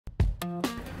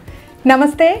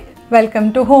Namaste,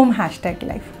 welcome to Home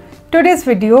 #Life. Today's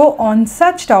video on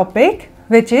such topic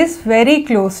which is very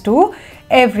close to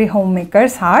every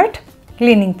homemaker's heart,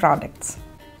 cleaning products.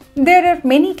 There are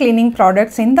many cleaning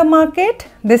products in the market.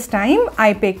 This time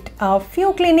I picked a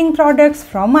few cleaning products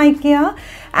from IKEA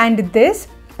and this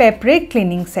Pepperig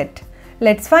cleaning set.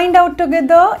 Let's find out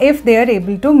together if they are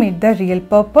able to meet the real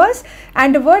purpose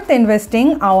and worth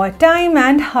investing our time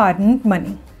and hard-earned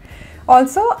money.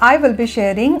 Also, I will be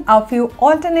sharing a few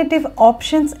alternative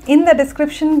options in the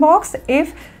description box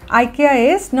if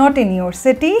IKEA is not in your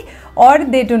city or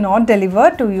they do not deliver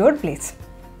to your place.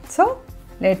 So,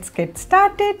 let's get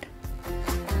started.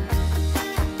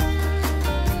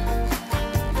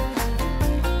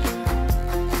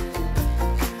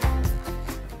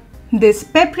 This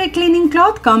Pepperig cleaning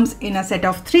cloth comes in a set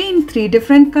of 3 in 3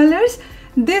 different colors.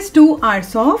 These two are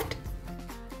soft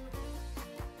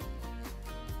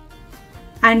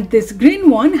and this green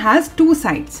one has two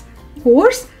sides,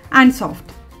 coarse and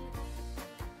soft.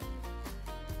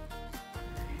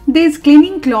 These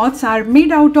cleaning cloths are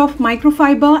made out of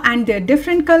microfiber and their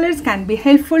different colors can be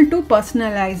helpful to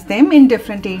personalize them in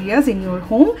different areas in your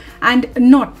home and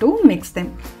not to mix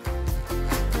them.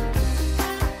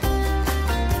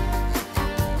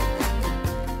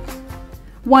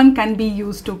 One can be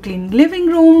used to clean living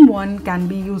room, one can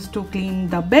be used to clean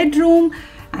the bedroom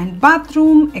and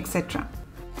bathroom, etc.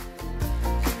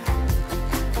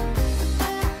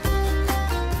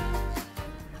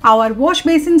 Our wash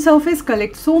basin surface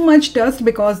collects so much dust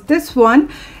because this one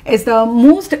is the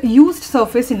most used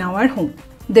surface in our home.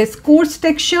 This coarse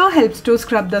texture helps to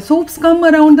scrub the soap scum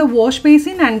around the wash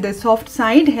basin and the soft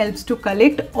side helps to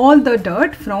collect all the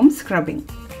dirt from scrubbing.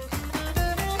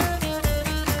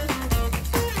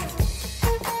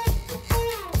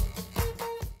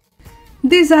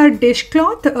 These are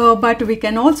dishcloth, but we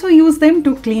can also use them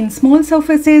to clean small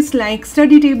surfaces like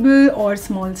study table or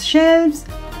small shelves,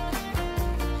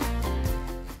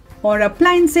 or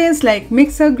appliances like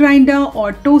mixer grinder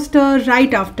or toaster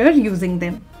right after using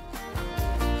them.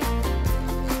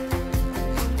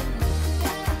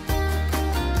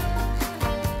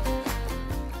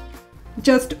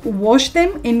 Just wash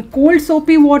them in cold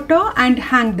soapy water and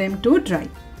hang them to dry.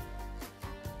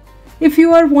 If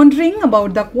you are wondering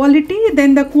about the quality,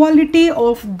 then the quality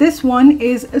of this one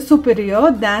is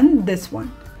superior than this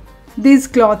one. These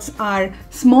cloths are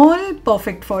small,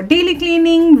 perfect for daily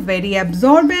cleaning, very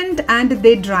absorbent and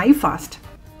they dry fast.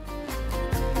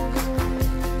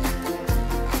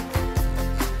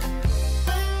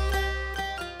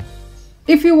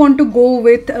 If you want to go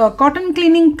with a cotton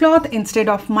cleaning cloth instead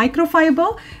of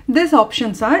microfiber, these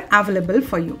options are available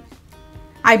for you.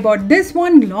 I bought this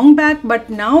one long back but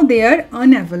now they are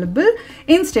unavailable.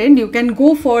 Instead, you can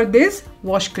go for this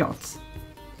washcloths.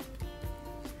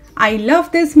 I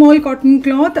love this small cotton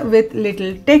cloth with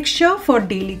little texture for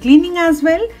daily cleaning as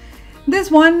well.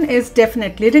 This one is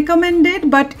definitely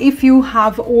recommended, but if you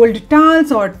have old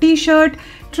towels or t-shirt,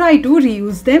 try to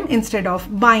reuse them instead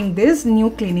of buying these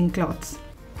new cleaning cloths.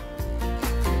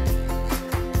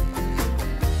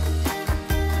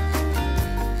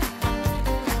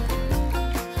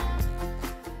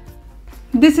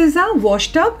 This is a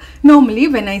wash tub. Normally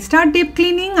when I start deep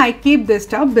cleaning, I keep this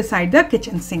tub beside the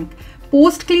kitchen sink.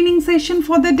 Post cleaning session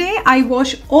for the day, I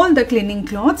wash all the cleaning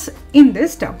cloths in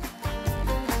this tub.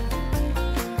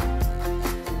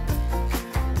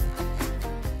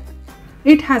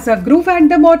 It has a groove at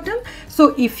the bottom,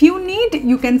 so if you need,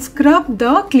 you can scrub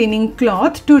the cleaning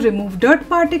cloth to remove dirt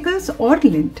particles or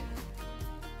lint.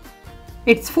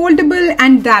 It's foldable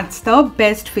and that's the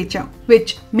best feature,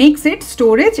 which makes it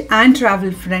storage and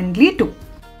travel friendly too.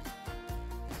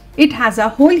 It has a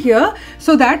hole here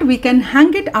so that we can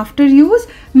hang it after use,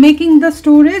 making the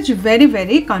storage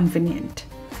very convenient.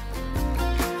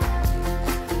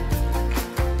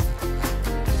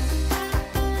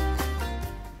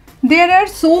 There are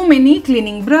so many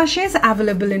cleaning brushes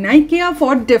available in IKEA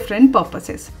for different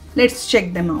purposes. Let's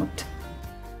check them out.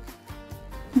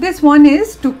 This one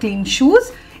is to clean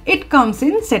shoes. It comes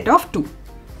in set of 2.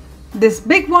 This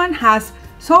big one has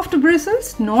soft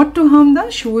bristles not to harm the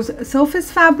shoe's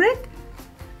surface fabric.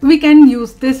 We can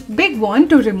use this big one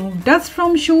to remove dust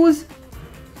from shoes.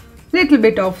 Little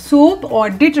bit of soap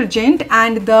or detergent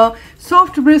and the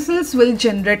soft bristles will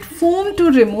generate foam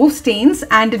to remove stains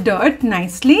and dirt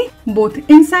nicely both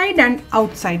inside and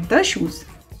outside the shoes.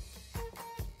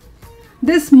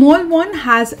 This small one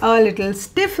has a little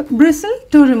stiff bristle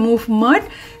to remove mud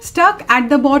stuck at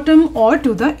the bottom or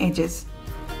to the edges.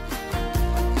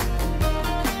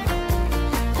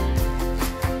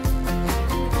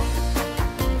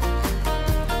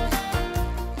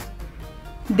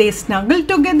 They snuggle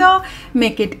together,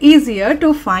 make it easier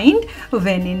to find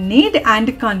when in need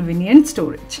and convenient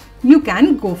storage. You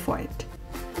can go for it.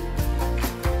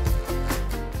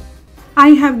 I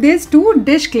have these two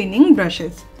dish cleaning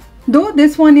brushes. Though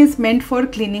this one is meant for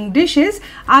cleaning dishes,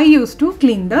 I used to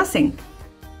clean the sink.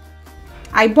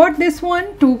 I bought this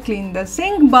one to clean the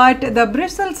sink, but the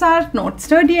bristles are not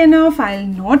sturdy enough. I'll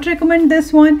not recommend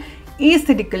this one.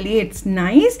 Aesthetically it's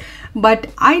nice, but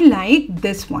I like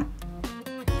this one.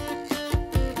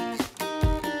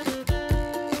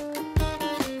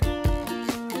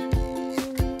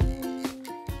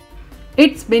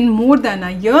 It's been more than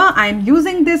a year I'm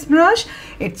using this brush.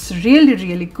 It's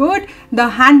really good. The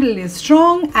handle is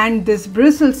strong and these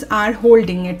bristles are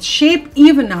holding its shape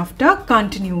even after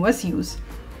continuous use.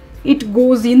 It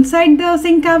goes inside the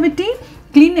sink cavity,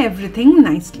 clean everything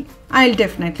nicely. I'll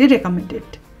definitely recommend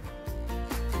it.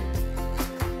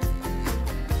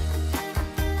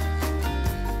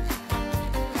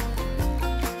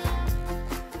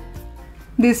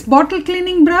 This bottle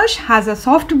cleaning brush has a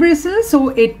soft bristle, so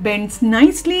it bends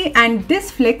nicely, and this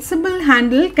flexible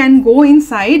handle can go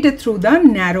inside through the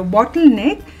narrow bottle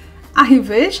neck. I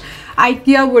wish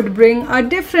IKEA would bring a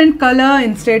different color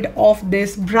instead of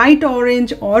this bright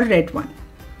orange or red one.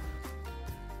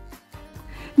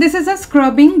 This is a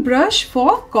scrubbing brush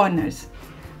for corners.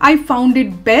 I found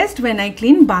it best when I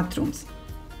clean bathrooms.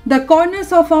 The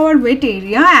corners of our wet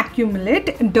area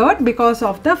accumulate dirt because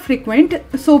of the frequent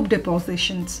soap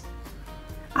depositions.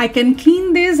 I can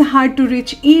clean these hard to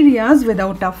reach areas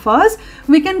without a fuss.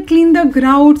 We can clean the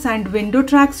grouts and window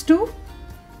tracks too.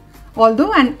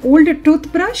 Although an old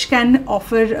toothbrush can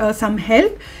offer some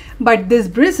help, but these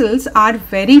bristles are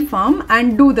very firm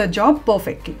and do the job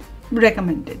perfectly.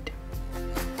 Recommended.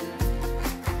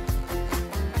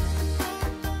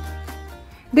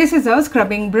 This is a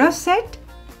scrubbing brush set.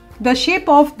 The shape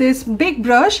of this big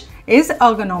brush is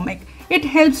ergonomic. It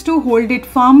helps to hold it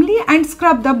firmly and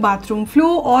scrub the bathroom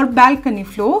floor or balcony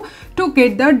floor to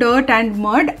get the dirt and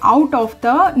mud out of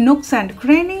the nooks and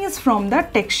crannies from the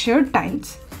textured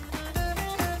tiles.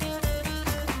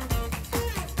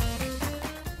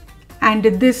 And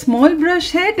this small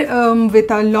brush head with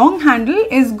a long handle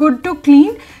is good to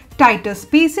clean tighter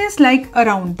spaces like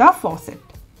around the faucet.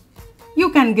 You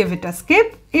can give it a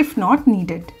skip if not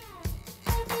needed.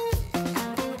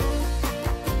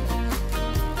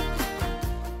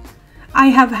 I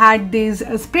have had these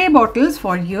spray bottles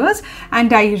for years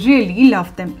and I really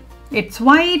love them. It's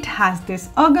white, has this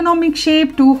ergonomic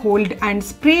shape to hold and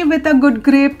spray with a good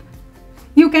grip.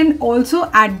 You can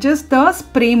also adjust the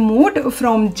spray mode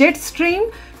from jet stream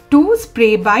to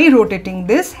spray by rotating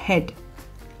this head.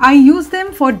 I use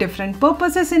them for different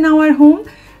purposes in our home.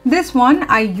 This one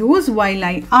I use while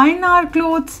I iron our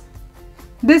clothes.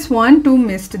 This one to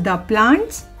mist the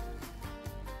plants.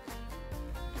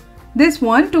 This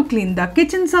one to clean the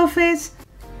kitchen surface.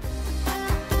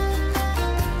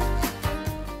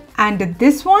 And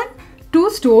this one to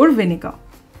store vinegar.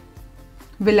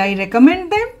 Will I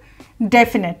recommend them?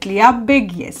 Definitely a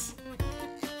big yes.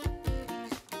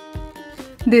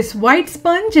 This white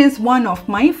sponge is one of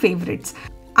my favorites.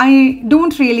 I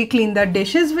don't really clean the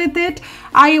dishes with it.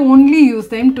 I only use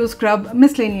them to scrub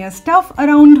miscellaneous stuff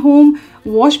around home,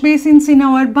 wash basins in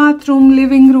our bathroom,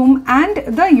 living room and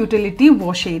the utility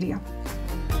wash area.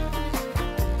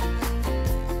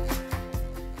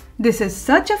 This is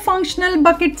such a functional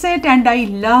bucket set and I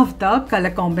love the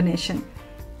color combination.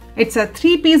 It's a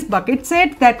 3-piece bucket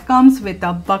set that comes with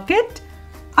a bucket,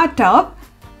 a tub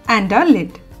and a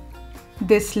lid.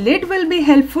 This lid will be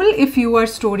helpful if you are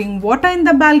storing water in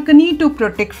the balcony to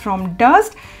protect from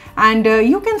dust, and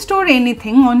you can store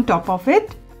anything on top of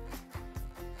it.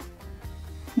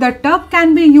 The tub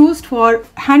can be used for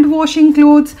hand washing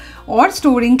clothes or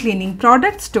storing cleaning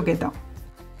products together.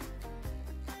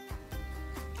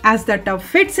 As the tub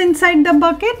fits inside the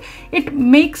bucket, it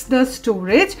makes the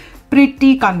storage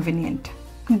pretty convenient.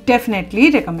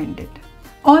 Definitely recommended.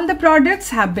 All the products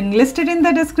have been listed in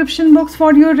the description box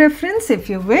for your reference. If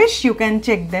you wish, you can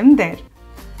check them there.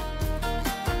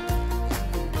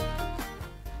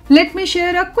 Let me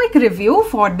share a quick review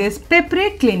for this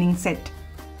Pepperig cleaning set.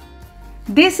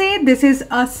 They say this is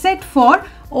a set for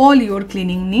all your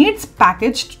cleaning needs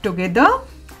packaged together.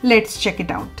 Let's check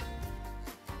it out.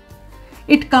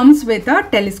 It comes with a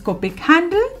telescopic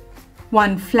handle,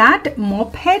 one flat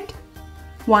mop head,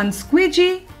 one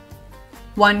squeegee,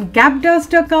 one gap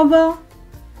duster cover,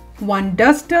 one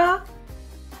duster,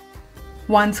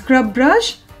 one scrub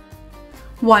brush,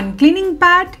 one cleaning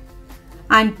pad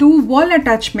and 2 wall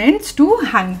attachments to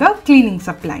hang the cleaning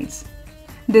supplies.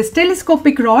 This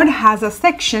telescopic rod has a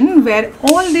section where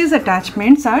all these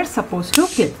attachments are supposed to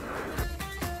clip.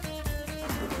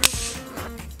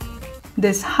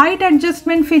 This height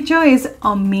adjustment feature is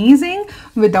amazing.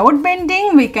 Without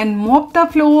bending, we can mop the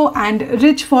floor and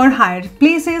reach for higher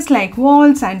places like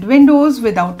walls and windows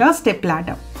without a step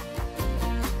ladder.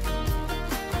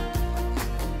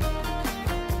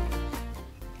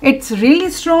 It's really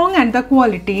strong and the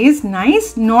quality is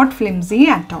nice, not flimsy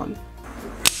at all.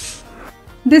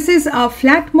 This is a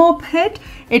flat mop head.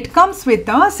 It comes with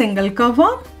a single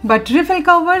cover, but refill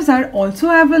covers are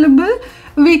also available.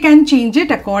 We can change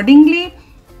it accordingly.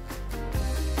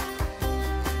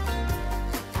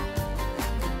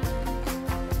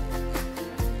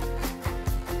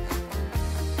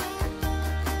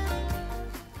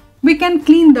 We can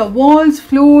clean the walls,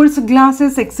 floors,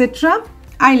 glasses, etc.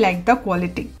 I like the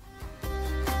quality.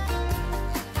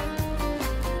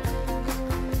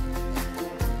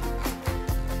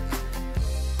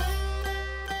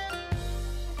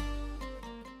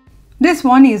 This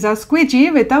one is a squeegee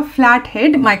with a flat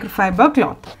head microfiber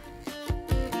cloth.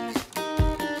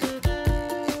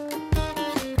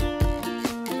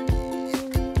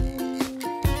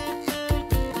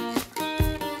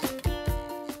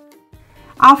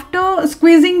 After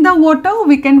squeezing the water,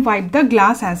 we can wipe the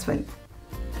glass as well.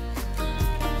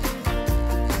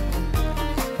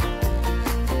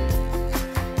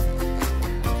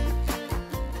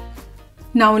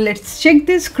 Now let's check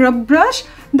this scrub brush.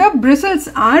 The bristles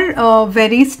are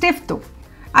very stiff though.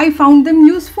 I found them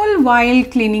useful while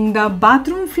cleaning the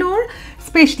bathroom floor,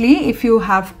 especially if you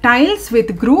have tiles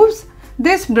with grooves.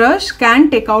 This brush can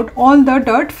take out all the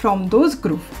dirt from those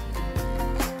grooves.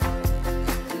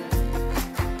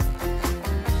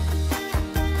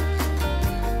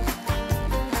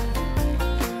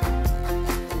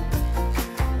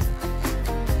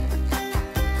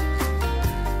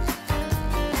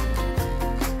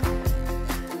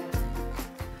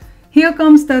 Here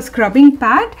comes the scrubbing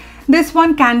pad. This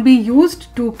one can be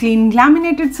used to clean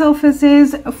laminated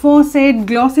surfaces, faucet,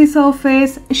 glossy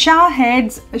surface, shower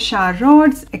heads, shower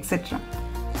rods, etc.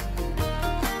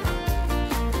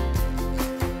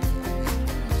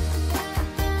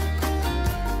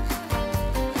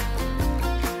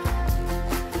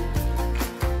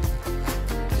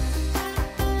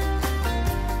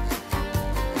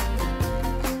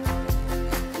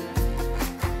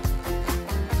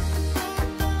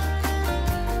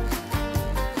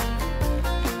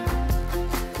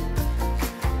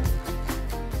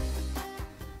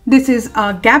 This is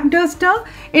a gap duster.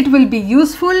 It will be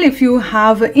useful if you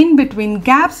have in between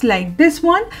gaps like this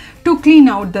one to clean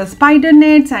out the spider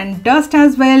nets and dust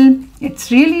as well.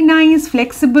 It's really nice,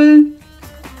 flexible.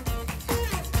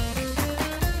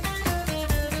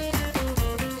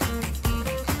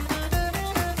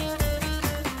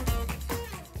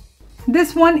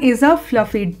 This one is a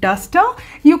fluffy duster.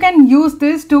 You can use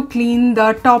this to clean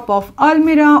the top of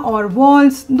almirah or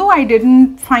walls, though I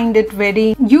didn't find it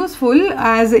very useful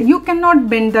as you cannot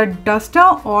bend the duster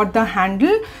or the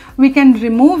handle. We can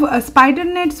remove spider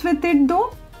nets with it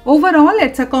though. Overall,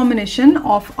 it's a combination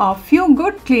of a few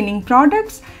good cleaning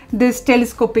products. This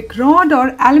telescopic rod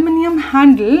or aluminium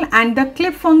handle and the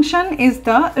clip function is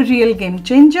the real game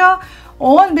changer.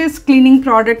 All these cleaning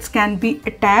products can be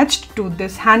attached to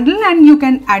this handle and you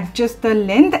can adjust the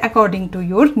length according to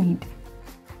your need.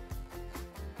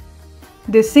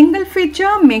 This single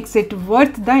feature makes it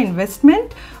worth the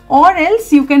investment, or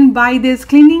else you can buy these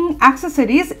cleaning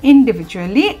accessories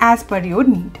individually as per your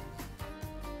need.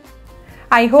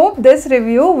 I hope this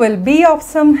review will be of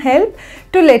some help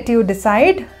to let you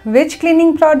decide which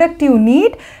cleaning product you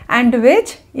need and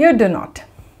which you do not.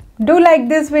 Do like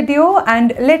this video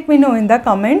and let me know in the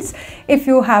comments if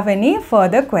you have any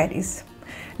further queries.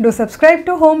 Do subscribe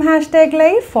to Home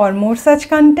 #Life for more such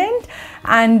content,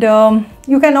 and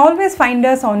you can always find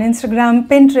us on Instagram,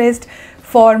 Pinterest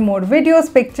for more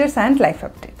videos, pictures and life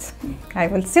updates. I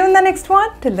will see you in the next one.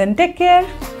 Till then, take care.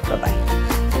 Bye-bye.